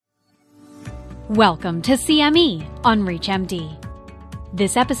Welcome to CME on ReachMD.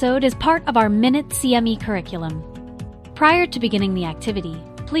 This episode is part of our Minute CME curriculum. Prior to beginning the activity,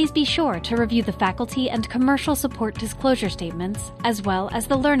 please be sure to review the faculty and commercial support disclosure statements as well as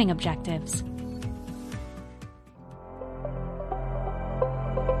the learning objectives.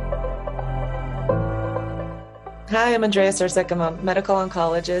 Hi, I'm Andrea Sarsek. I'm a medical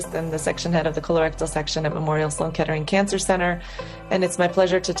oncologist and the section head of the colorectal section at Memorial Sloan Kettering Cancer Center. And it's my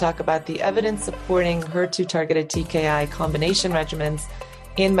pleasure to talk about the evidence supporting HER2-targeted TKI combination regimens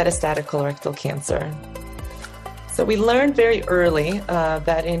in metastatic colorectal cancer. So we learned very early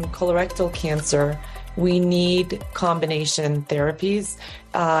that in colorectal cancer, we need combination therapies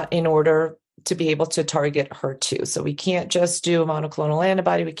in order to be able to target HER2. So we can't just do a monoclonal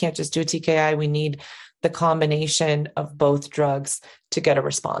antibody. We can't just do a TKI. We need the combination of both drugs to get a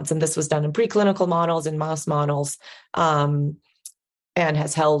response. And this was done in preclinical models, in mouse models, and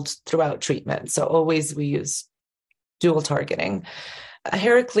has held throughout treatment. So always we use dual targeting. A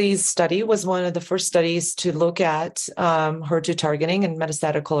Heracles study was one of the first studies to look at HER2 targeting in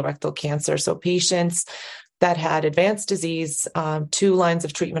metastatic colorectal cancer. So patients that had advanced disease, 2 lines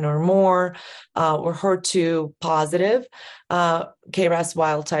of treatment or more, were HER2 positive, KRAS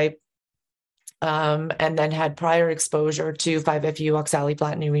wild type, and then had prior exposure to 5-FU,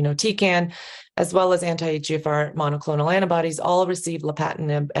 oxaliplatin, irinotecan, as well as anti-EGFR monoclonal antibodies, all received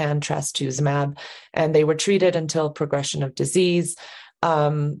lapatinib and trastuzumab, and they were treated until progression of disease.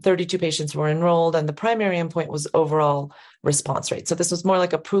 32 patients were enrolled, and the primary endpoint was overall response rate. So this was more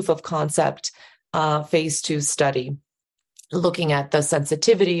like a proof of concept phase 2 study, looking at the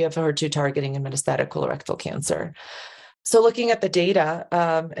sensitivity of HER2 targeting in metastatic colorectal cancer. So looking at the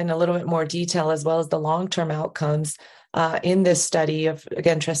data in a little bit more detail, as well as the long-term outcomes in this study of,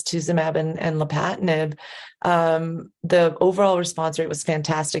 again, trastuzumab and lapatinib, the overall response rate was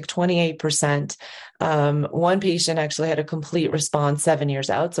fantastic, 28%. One patient actually had a complete response 7 years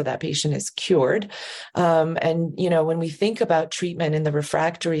out, so that patient is cured. And, you know, when we think about treatment in the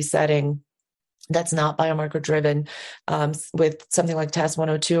refractory setting, that's not biomarker driven, with something like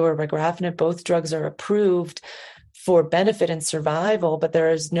TAS-102 or regorafenib, both drugs are approved for benefit and survival, but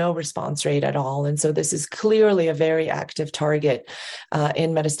there is no response rate at all. And so this is clearly a very active target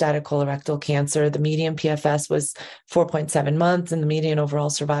in metastatic colorectal cancer. The median PFS was 4.7 months and the median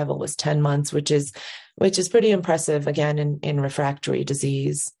overall survival was 10 months, which is pretty impressive, again, in refractory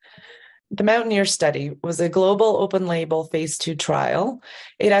disease. The Mountaineer study was a global open label phase 2 trial.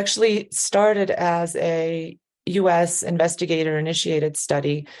 It actually started as a US investigator initiated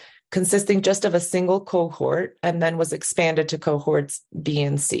study consisting just of a single cohort, and then was expanded to cohorts B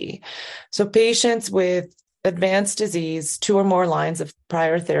and C. So patients with advanced disease, 2 or more lines of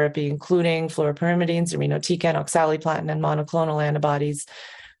prior therapy, including fluoropyrimidines, irinotecan, oxaliplatin, and monoclonal antibodies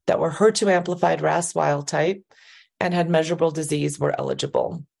that were HER2 amplified RAS wild type and had measurable disease, were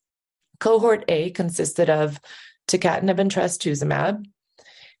eligible. Cohort A consisted of tucatinib and trastuzumab.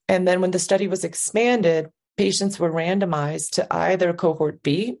 And then when the study was expanded, patients were randomized to either cohort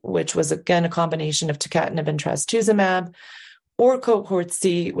B, which was again a combination of tucatinib and trastuzumab, or cohort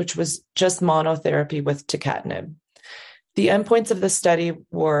C, which was just monotherapy with tucatinib. The endpoints of the study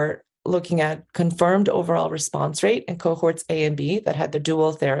were looking at confirmed overall response rate in cohorts A and B that had the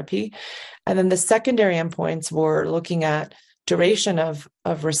dual therapy. And then the secondary endpoints were looking at duration of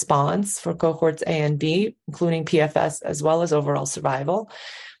response for cohorts A and B, including PFS as well as overall survival.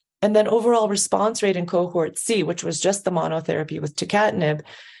 And then overall response rate in cohort C, which was just the monotherapy with tucatinib,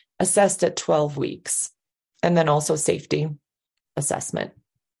 assessed at 12 weeks, and then also safety assessment.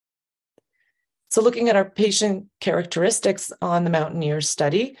 So looking at our patient characteristics on the Mountaineer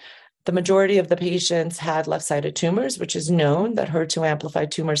study, the majority of the patients had left-sided tumors, which is known that HER2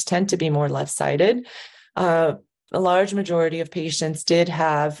 amplified tumors tend to be more left-sided. A large majority of patients did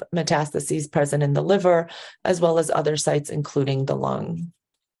have metastases present in the liver, as well as other sites, including the lung.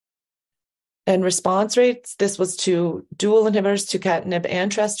 And response rates, this was to dual inhibitors, tucatinib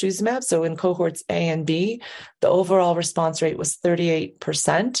and trastuzumab. So in cohorts A and B, the overall response rate was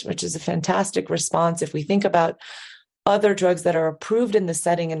 38%, which is a fantastic response. If we think about other drugs that are approved in the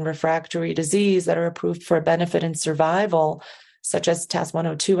setting in refractory disease that are approved for benefit and survival, such as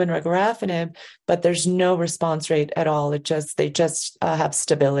TAS-102 and regorafenib, but there's no response rate at all. They just have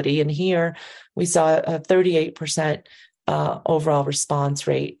stability. And here we saw a 38% overall response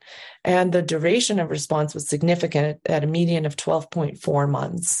rate. And the duration of response was significant at a median of 12.4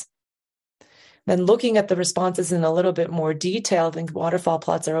 months. Then looking at the responses in a little bit more detail, I think waterfall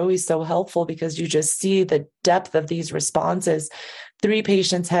plots are always so helpful because you just see the depth of these responses 3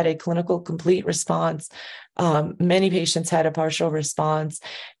 patients had a clinical complete response. Many patients had a partial response,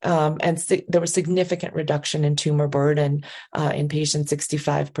 and there was significant reduction in tumor burden in patients,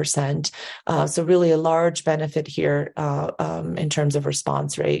 65%. So really a large benefit here in terms of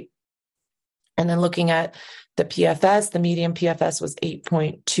response rate. And then looking at the PFS, the median PFS was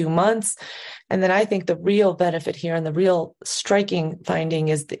 8.2 months. And then I think the real benefit here and the real striking finding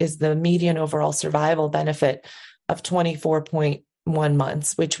is the median overall survival benefit of 24.1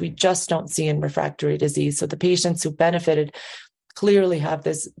 months, which we just don't see in refractory disease. So the patients who benefited clearly have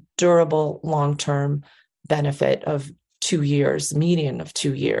this durable long-term benefit of 2 years, median of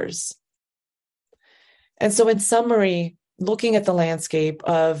 2 years. And so in summary, looking at the landscape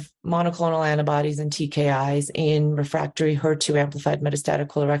of monoclonal antibodies and TKIs in refractory HER2-amplified metastatic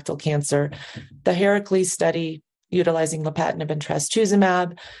colorectal cancer, the Heracles study utilizing lapatinib and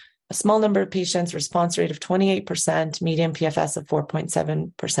trastuzumab, a small number of patients, response rate of 28%, median PFS of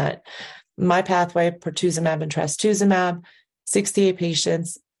 4.7%. My pathway, pertuzumab and trastuzumab, 68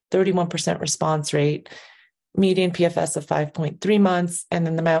 patients, 31% response rate, median PFS of 5.3 months. And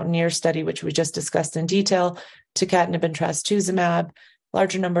then the Mountaineer study, which we just discussed in detail, tucatinib and trastuzumab,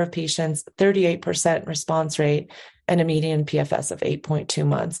 larger number of patients, 38% response rate, and a median PFS of 8.2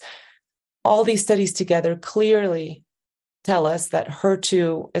 months. All these studies together clearly tell us that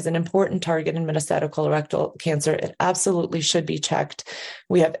HER2 is an important target in metastatic colorectal cancer. It absolutely should be checked.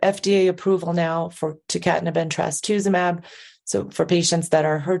 We have FDA approval now for tucatinib and trastuzumab. So for patients that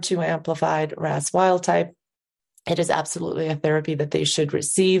are HER2 amplified, RAS wild type, it is absolutely a therapy that they should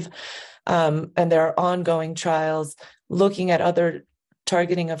receive. And there are ongoing trials looking at other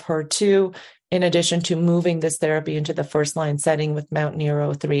targeting of HER2, in addition to moving this therapy into the first-line setting with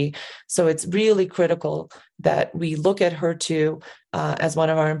Mountaineer 03. So it's really critical that we look at HER2 as one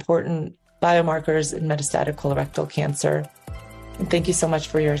of our important biomarkers in metastatic colorectal cancer. And thank you so much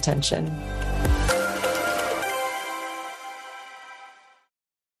for your attention.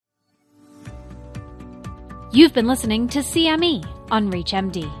 You've been listening to CME on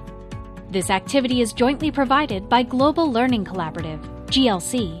ReachMD. This activity is jointly provided by Global Learning Collaborative,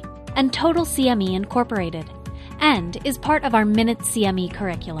 GLC, and Total CME Incorporated, and is part of our Minute CME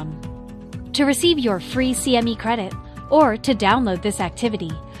curriculum. To receive your free CME credit or to download this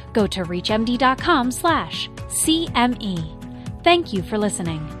activity, go to reachmd.com/CME. Thank you for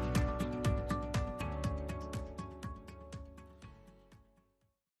listening.